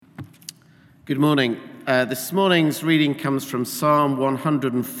Good morning. This morning's reading comes from Psalm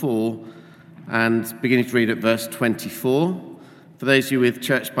 104 and beginning to read at verse 24. For those of you with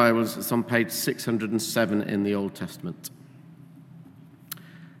church Bibles, it's on page 607 in the Old Testament.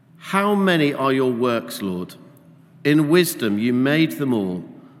 How many are your works, Lord? In wisdom you made them all.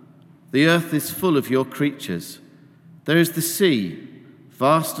 The earth is full of your creatures. There is the sea,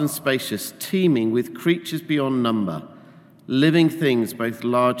 vast and spacious, teeming with creatures beyond number, living things both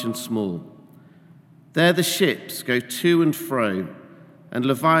large and small. There the ships go to and fro, and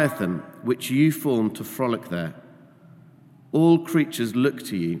Leviathan, which you formed to frolic there. All creatures look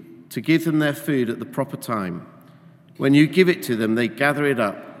to you to give them their food at the proper time. When you give it to them, they gather it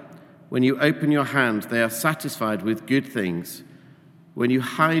up. When you open your hand, they are satisfied with good things. When you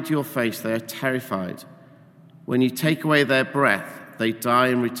hide your face, they are terrified. When you take away their breath, they die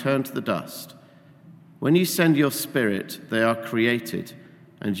and return to the dust. When you send your spirit, they are created,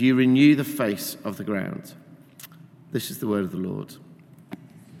 and you renew the face of the ground. This is the word of the Lord.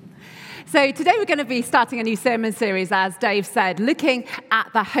 So today we're going to be starting a new sermon series, as Dave said, looking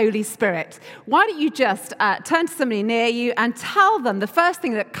at the Holy Spirit. Why don't you just turn to somebody near you and tell them the first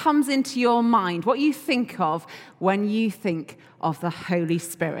thing that comes into your mind, what you think of when you think of the Holy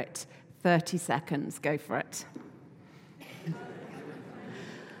Spirit. 30 seconds, go for it.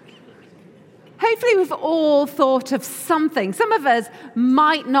 Hopefully we've all thought of something. Some of us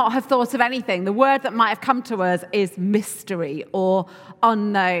might not have thought of anything. The word that might have come to us is mystery or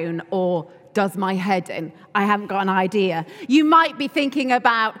unknown or does my head in. I haven't got an idea. You might be thinking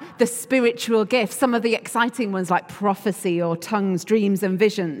about the spiritual gifts, some of the exciting ones like prophecy or tongues, dreams and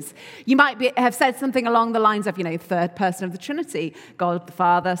visions. You might have said something along the lines of, third person of the Trinity, God the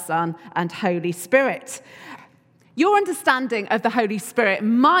Father, Son and Holy Spirit. Your understanding of the Holy Spirit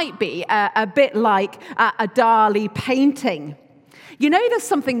might be a bit like a Dali painting. There's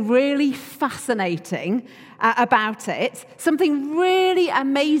something really fascinating about it, something really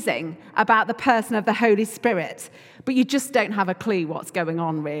amazing about the person of the Holy Spirit, but you just don't have a clue what's going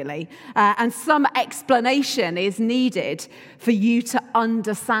on, really. And some explanation is needed for you to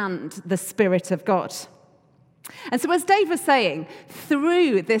understand the Spirit of God. And so as Dave was saying,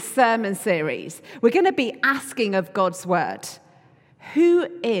 through this sermon series, we're going to be asking of God's word, who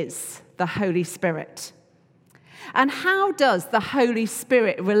is the Holy Spirit? And how does the Holy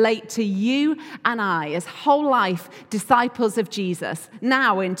Spirit relate to you and I as whole life disciples of Jesus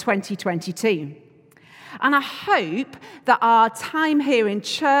now in 2022? And I hope that our time here in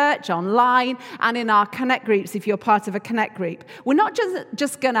church, online, and in our Connect groups, if you're part of a Connect group, we're not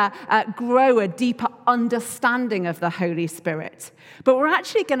just going to grow a deeper understanding of the Holy Spirit, but we're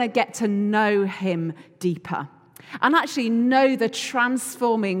actually going to get to know him deeper and actually know the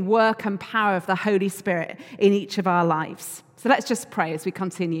transforming work and power of the Holy Spirit in each of our lives. So let's just pray as we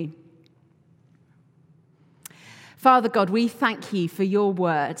continue. Father God, we thank you for your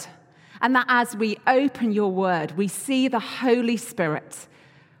word. And that as we open your word, we see the Holy Spirit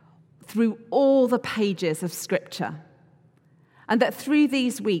through all the pages of Scripture. And that through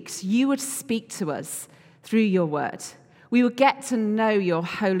these weeks, you would speak to us through your word. We would get to know your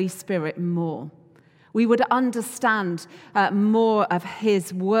Holy Spirit more. We would understand more of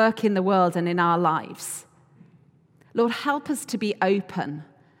his work in the world and in our lives. Lord, help us to be open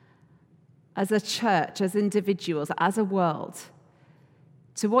as a church, as individuals, as a world,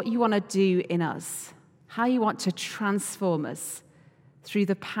 to what you want to do in us, how you want to transform us through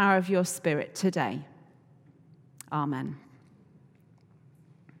the power of your Spirit today. Amen.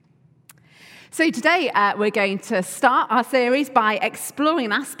 So today we're going to start our series by exploring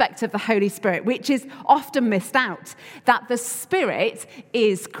an aspect of the Holy Spirit which is often missed out, that the Spirit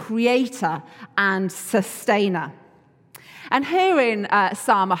is creator and sustainer. And here in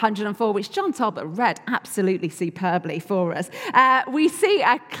Psalm 104, which John Talbot read absolutely superbly for us, we see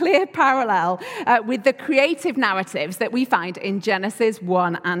a clear parallel with the creative narratives that we find in Genesis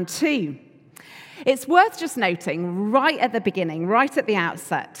 1 and 2. It's worth just noting right at the beginning, right at the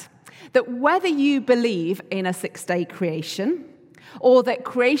outset, that whether you believe in a six-day creation or that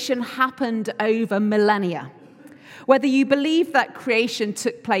creation happened over millennia, whether you believe that creation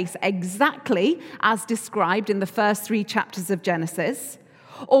took place exactly as described in the first 3 chapters of Genesis,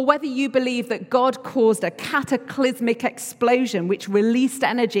 or whether you believe that God caused a cataclysmic explosion which released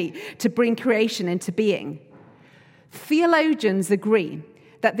energy to bring creation into being, theologians agree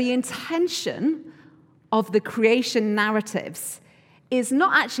that the intention of the creation narratives is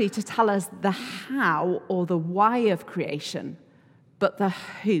not actually to tell us the how or the why of creation, but the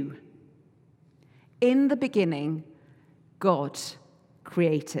who. In the beginning, God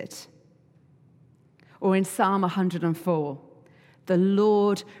created. Or in Psalm 104, The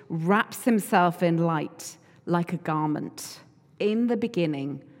Lord wraps himself in light like a garment. In the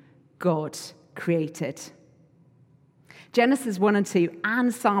beginning, God created. Genesis 1 and 2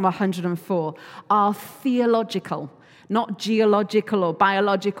 and Psalm 104 are theological, not geological or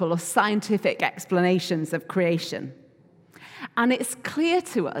biological or scientific explanations of creation. And it's clear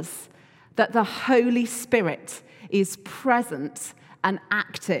to us that the Holy Spirit is present and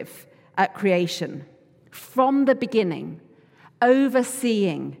active at creation from the beginning,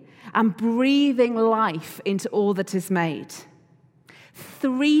 overseeing and breathing life into all that is made.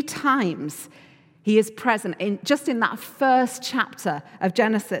 3 times he is present just in that first chapter of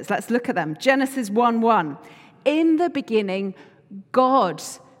Genesis. Let's look at them. Genesis 1:1. In the beginning, God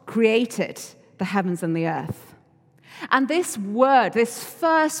created the heavens and the earth. And this word, this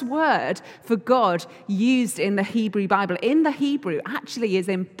first word for God used in the Hebrew Bible, in the Hebrew, actually is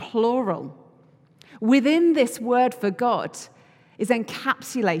in plural. Within this word for God is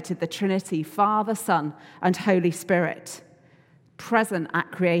encapsulated the Trinity, Father, Son, and Holy Spirit, present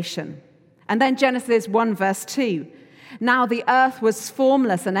at creation. And then Genesis 1 verse 2. Now the earth was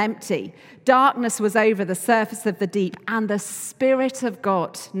formless and empty. Darkness was over the surface of the deep, and the Spirit of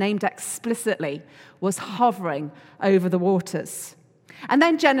God, named explicitly, was hovering over the waters. And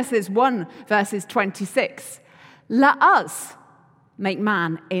then Genesis 1 verses 26. Let us make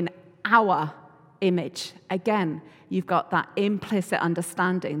man in our image. Again, you've got that implicit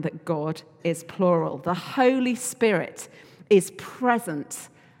understanding that God is plural. The Holy Spirit is present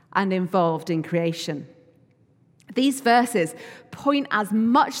and involved in creation. These verses point as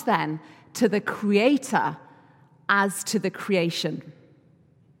much then to the Creator as to the creation.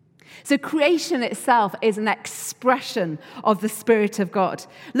 So creation itself is an expression of the Spirit of God.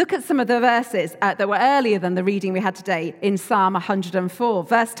 Look at some of the verses that were earlier than the reading we had today in Psalm 104.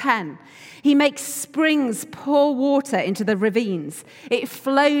 Verse 10, he makes springs pour water into the ravines. It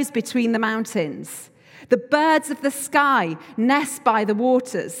flows between the mountains. The birds of the sky nest by the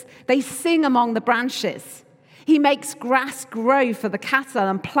waters. They sing among the branches. He makes grass grow for the cattle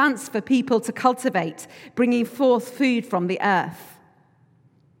and plants for people to cultivate, bringing forth food from the earth.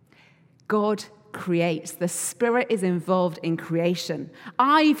 God creates. The Spirit is involved in creation.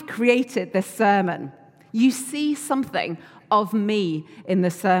 I've created this sermon. You see something of me in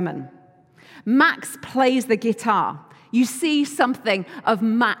the sermon. Max plays the guitar. You see something of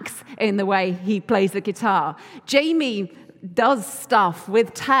Max in the way he plays the guitar. Jamie does stuff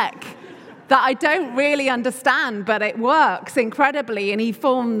with tech that I don't really understand, but it works incredibly, and he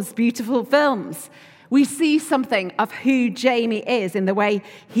forms beautiful films. We see something of who Jamie is in the way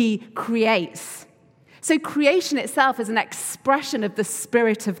he creates. So creation itself is an expression of the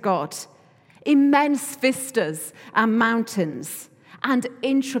Spirit of God. Immense vistas and mountains and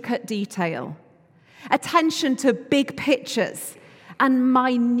intricate detail. Attention to big pictures and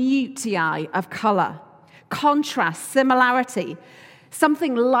minutiae of color. Contrast, similarity.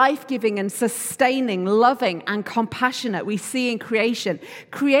 Something life-giving and sustaining, loving and compassionate we see in creation.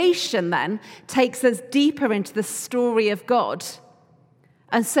 Creation then takes us deeper into the story of God,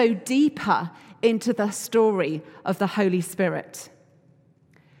 and so deeper into the story of the Holy Spirit.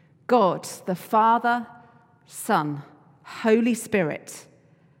 God, the Father, Son, Holy Spirit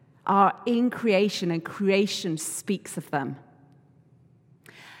are in creation, and creation speaks of them.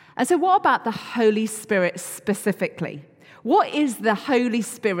 And so what about the Holy Spirit specifically? What is the Holy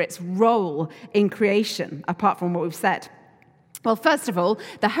Spirit's role in creation, apart from what we've said? Well, first of all,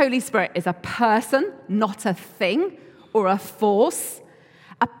 the Holy Spirit is a person, not a thing or a force.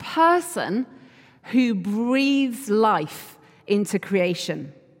 A person who breathes life into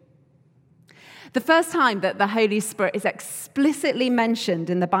creation. The first time that the Holy Spirit is explicitly mentioned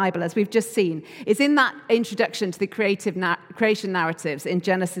in the Bible, as we've just seen, is in that introduction to the creation narratives in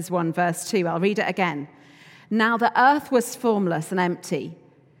Genesis 1, verse 2. I'll read it again. Now the earth was formless and empty.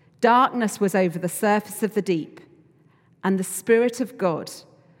 Darkness was over the surface of the deep, and the Spirit of God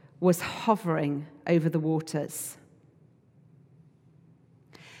was hovering over the waters.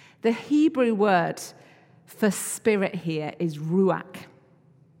 The Hebrew word for spirit here is ruach,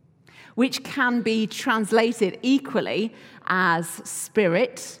 which can be translated equally as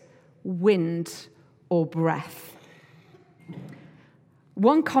spirit, wind, or breath.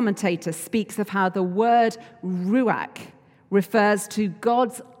 One commentator speaks of how the word ruach refers to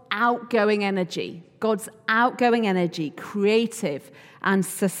God's outgoing energy, creative and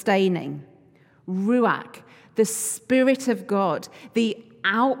sustaining. Ruach, the Spirit of God, the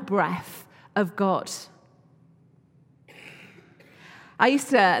outbreath of God. I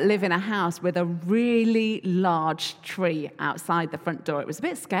used to live in a house with a really large tree outside the front door. It was a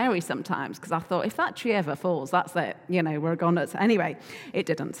bit scary sometimes because I thought, if that tree ever falls, that's it. We're gone. Anyway, it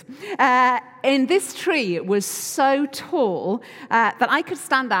didn't. And this tree was so tall that I could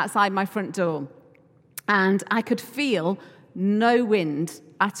stand outside my front door and I could feel no wind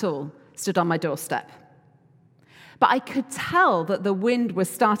at all stood on my doorstep. But I could tell that the wind was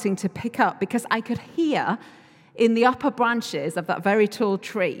starting to pick up because I could hear in the upper branches of that very tall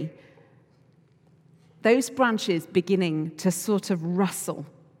tree, those branches beginning to sort of rustle.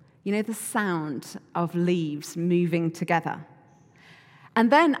 The sound of leaves moving together. And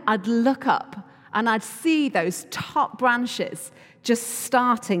then I'd look up and I'd see those top branches just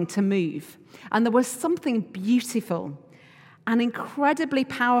starting to move. And there was something beautiful and incredibly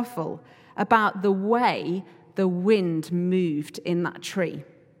powerful about the way the wind moved in that tree.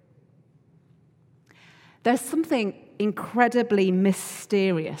 There's something incredibly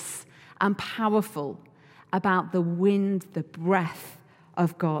mysterious and powerful about the wind, the breath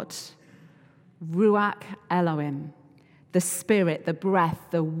of God. Ruach Elohim, the spirit, the breath,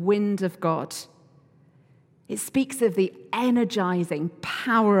 the wind of God. It speaks of the energizing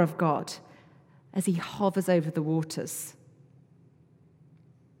power of God as he hovers over the waters.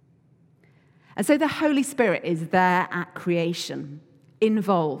 And so the Holy Spirit is there at creation,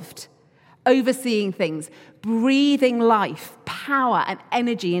 involved, overseeing things, breathing life, power, and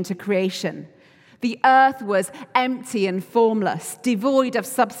energy into creation. The earth was empty and formless, devoid of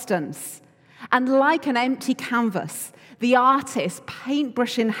substance. And like an empty canvas, the artist,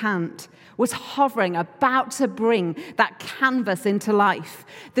 paintbrush in hand, was hovering, about to bring that canvas into life.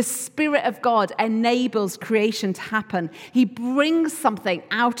 The Spirit of God enables creation to happen. He brings something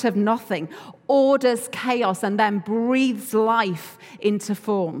out of nothing, orders chaos, and then breathes life into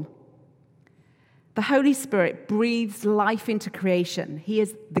form. The Holy Spirit breathes life into creation. He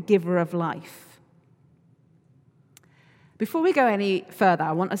is the giver of life. Before we go any further,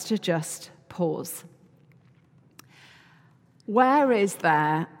 I want us to just pause. Where is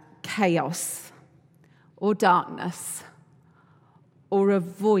there chaos or darkness or a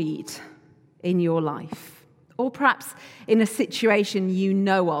void in your life? Or perhaps in a situation you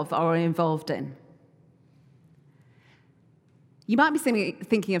know of or are involved in? You might be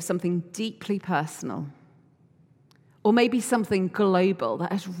thinking of something deeply personal, or maybe something global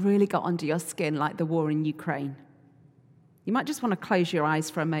that has really got under your skin, like the war in Ukraine. You might just want to close your eyes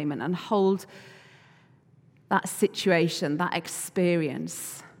for a moment and hold that situation, that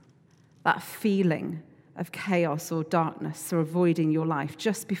experience, that feeling of chaos or darkness or avoiding your life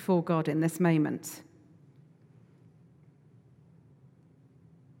just before God in this moment.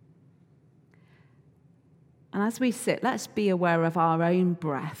 And as we sit, let's be aware of our own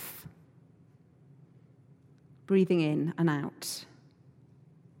breath, breathing in and out.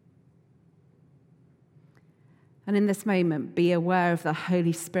 And in this moment, be aware of the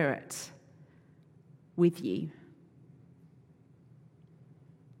Holy Spirit with you.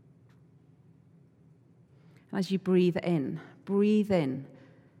 As you breathe in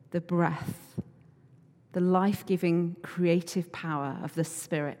the breath, the life-giving, creative power of the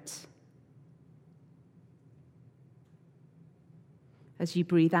Spirit. As you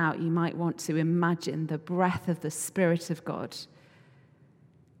breathe out, you might want to imagine the breath of the Spirit of God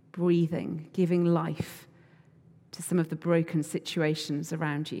breathing, giving life to some of the broken situations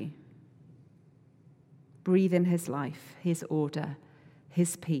around you. Breathe in his life, his order,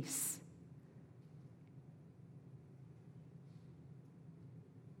 his peace.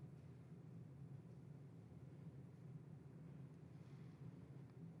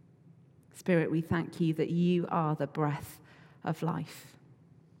 Spirit, we thank you that you are the breath of life.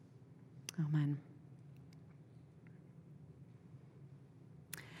 Amen.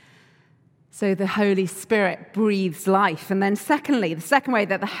 So the Holy Spirit breathes life. And then secondly, the second way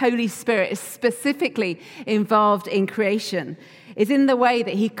that the Holy Spirit is specifically involved in creation is in the way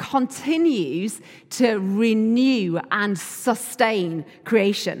that he continues to renew and sustain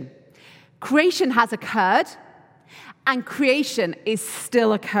creation. Creation has occurred, and creation is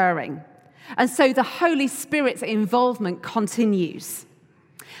still occurring. And so the Holy Spirit's involvement continues.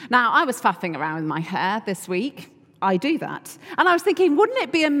 Now, I was faffing around with my hair this week. I do that. And I was thinking, wouldn't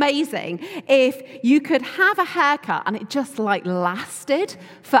it be amazing if you could have a haircut and it just lasted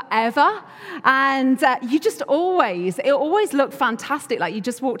forever? And it always looked fantastic. Like you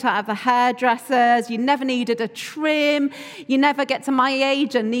just walked out of the hairdressers, you never needed a trim, you never get to my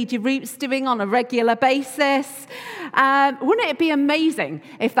age and need your roots doing on a regular basis. Wouldn't it be amazing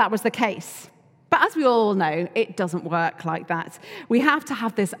if that was the case? But as we all know, it doesn't work like that. We have to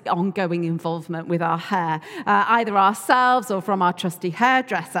have this ongoing involvement with our hair, either ourselves or from our trusty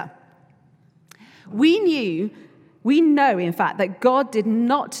hairdresser. We know, in fact, that God did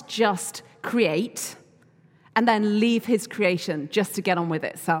not just create and then leave his creation just to get on with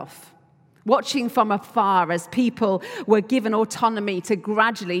itself. Watching from afar as people were given autonomy to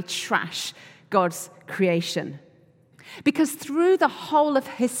gradually trash God's creation. Because through the whole of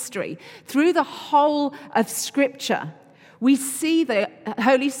history, through the whole of Scripture, we see the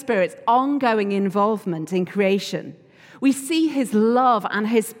Holy Spirit's ongoing involvement in creation. We see his love and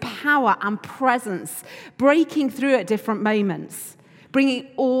his power and presence breaking through at different moments, bringing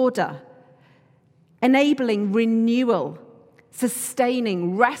order, enabling renewal,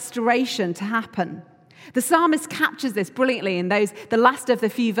 sustaining restoration to happen. The psalmist captures this brilliantly in the last of the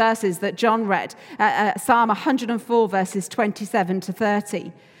few verses that John read, Psalm 104, verses 27 to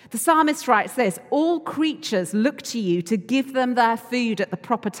 30. The psalmist writes this: "All creatures look to you to give them their food at the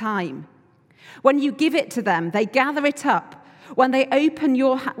proper time. When you give it to them, they gather it up. When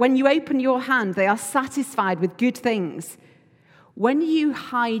you open your hand, they are satisfied with good things. When you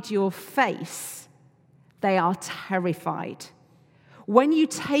hide your face, they are terrified. When you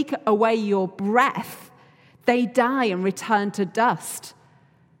take away your breath, they die and return to dust,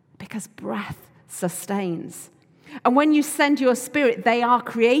 because breath sustains. And when you send your spirit, they are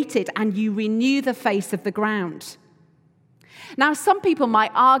created, and you renew the face of the ground." Now, some people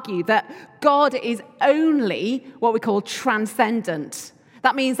might argue that God is only what we call transcendent.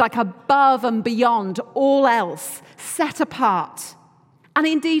 That means like above and beyond all else, set apart. And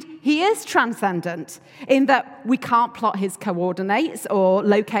indeed, he is transcendent in that we can't plot his coordinates or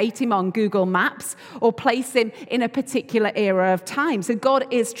locate him on Google Maps or place him in a particular era of time. So God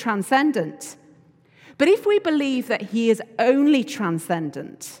is transcendent. But if we believe that he is only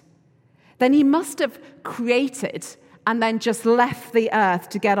transcendent, then he must have created and then just left the earth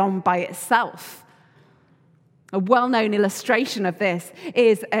to get on by itself. A well-known illustration of this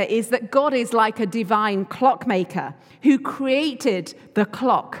is that God is like a divine clockmaker who created the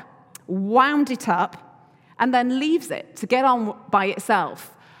clock, wound it up, and then leaves it to get on by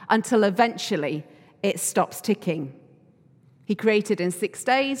itself until eventually it stops ticking. He created in 6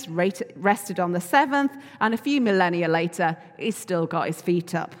 days, rested on the 7th, and a few millennia later, he's still got his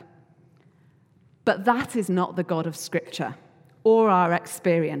feet up. But that is not the God of Scripture or our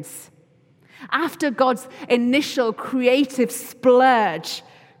experience. After God's initial creative splurge,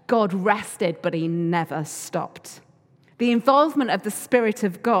 God rested, but he never stopped. The involvement of the Spirit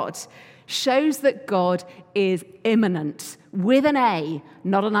of God shows that God is immanent, with an A,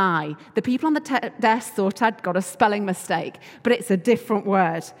 not an I. The people on the desk thought I'd got a spelling mistake, but it's a different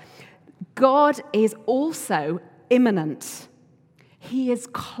word. God is also immanent. He is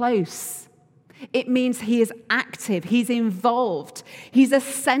close. It means he is active, he's involved, he's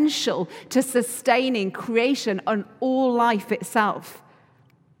essential to sustaining creation and all life itself.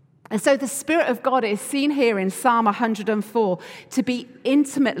 And so the Spirit of God is seen here in Psalm 104 to be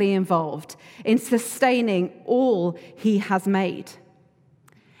intimately involved in sustaining all he has made.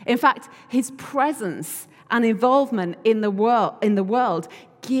 In fact, his presence and involvement in the world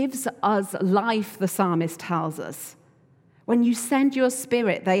gives us life, the psalmist tells us. When you send your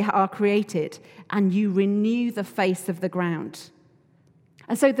spirit, they are created, and you renew the face of the ground.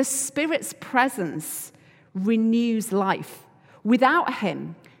 And so the Spirit's presence renews life. Without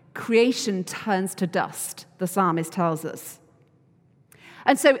him, creation turns to dust, the psalmist tells us.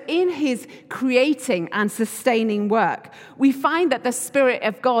 And so in his creating and sustaining work, we find that the Spirit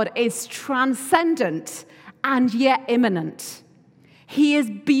of God is transcendent and yet immanent. He is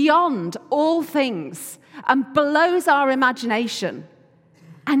beyond all things and blows our imagination,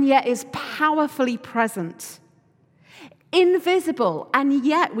 and yet is powerfully present. Invisible, and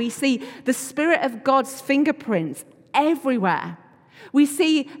yet we see the Spirit of God's fingerprints everywhere. We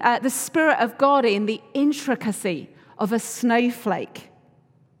see the Spirit of God in the intricacy of a snowflake.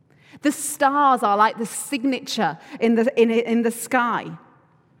 The stars are like the signature in the sky.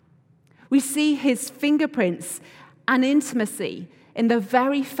 We see his fingerprints and intimacy in the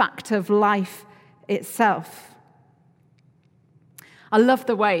very fact of life itself. I love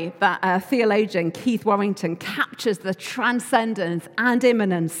the way that theologian Keith Warrington captures the transcendence and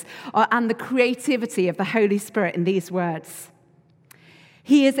immanence and the creativity of the Holy Spirit in these words.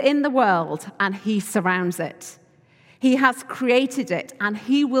 He is in the world and he surrounds it. He has created it and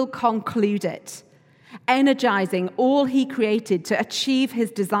he will conclude it, energizing all he created to achieve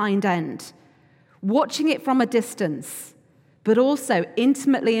his designed end, watching it from a distance, but also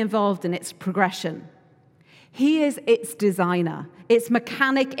intimately involved in its progression. He is its designer, its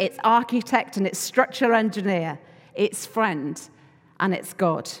mechanic, its architect, and its structural engineer, its friend, and its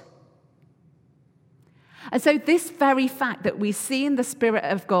God. And so this very fact that we see in the Spirit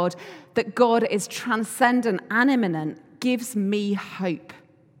of God, that God is transcendent and immanent, gives me hope.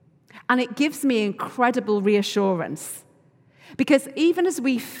 And it gives me incredible reassurance. Because even as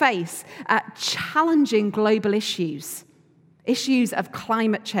we face challenging global issues of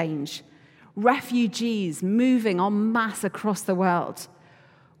climate change, refugees moving en masse across the world,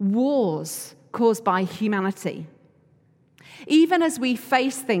 wars caused by humanity, even as we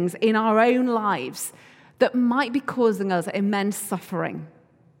face things in our own lives that might be causing us immense suffering,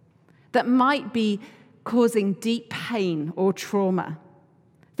 that might be causing deep pain or trauma,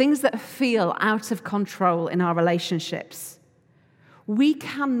 things that feel out of control in our relationships, we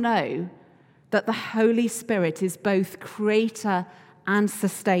can know that the Holy Spirit is both creator and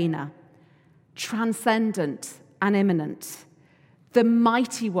sustainer, transcendent and immanent, the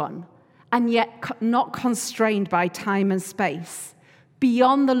mighty one, and yet not constrained by time and space,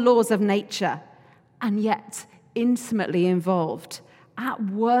 beyond the laws of nature, and yet intimately involved, at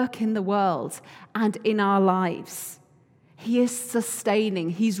work in the world and in our lives. He is sustaining,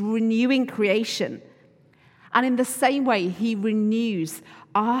 he's renewing creation. And in the same way, he renews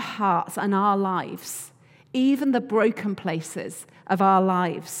our hearts and our lives, even the broken places of our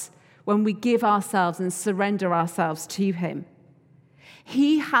lives, when we give ourselves and surrender ourselves to him.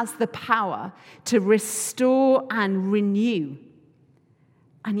 He has the power to restore and renew.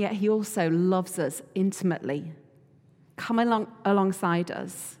 And yet he also loves us intimately, coming alongside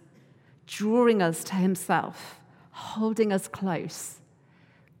us, drawing us to himself, holding us close,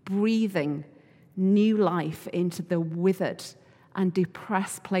 breathing new life into the withered and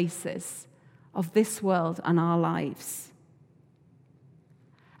depressed places of this world and our lives.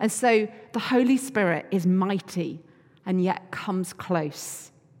 And so the Holy Spirit is mighty and yet comes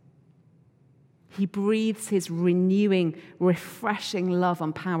close. He breathes his renewing, refreshing love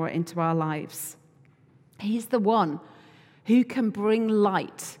and power into our lives. He's the one who can bring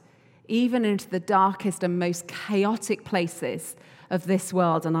light even into the darkest and most chaotic places of this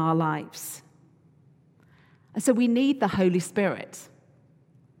world and our lives. And so we need the Holy Spirit.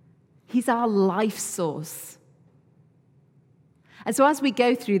 He's our life source. And so as we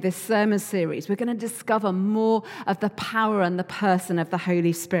go through this sermon series, we're going to discover more of the power and the person of the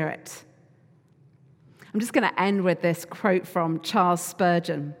Holy Spirit. I'm just going to end with this quote from Charles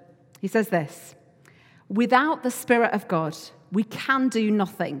Spurgeon. He says this: "Without the Spirit of God, we can do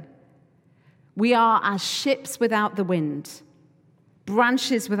nothing. We are as ships without the wind,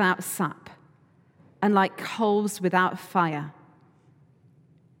 branches without sap, and like coals without fire.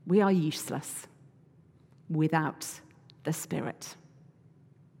 We are useless without the Spirit."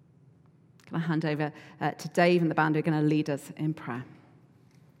 Can I hand over to Dave and the band who are going to lead us in prayer?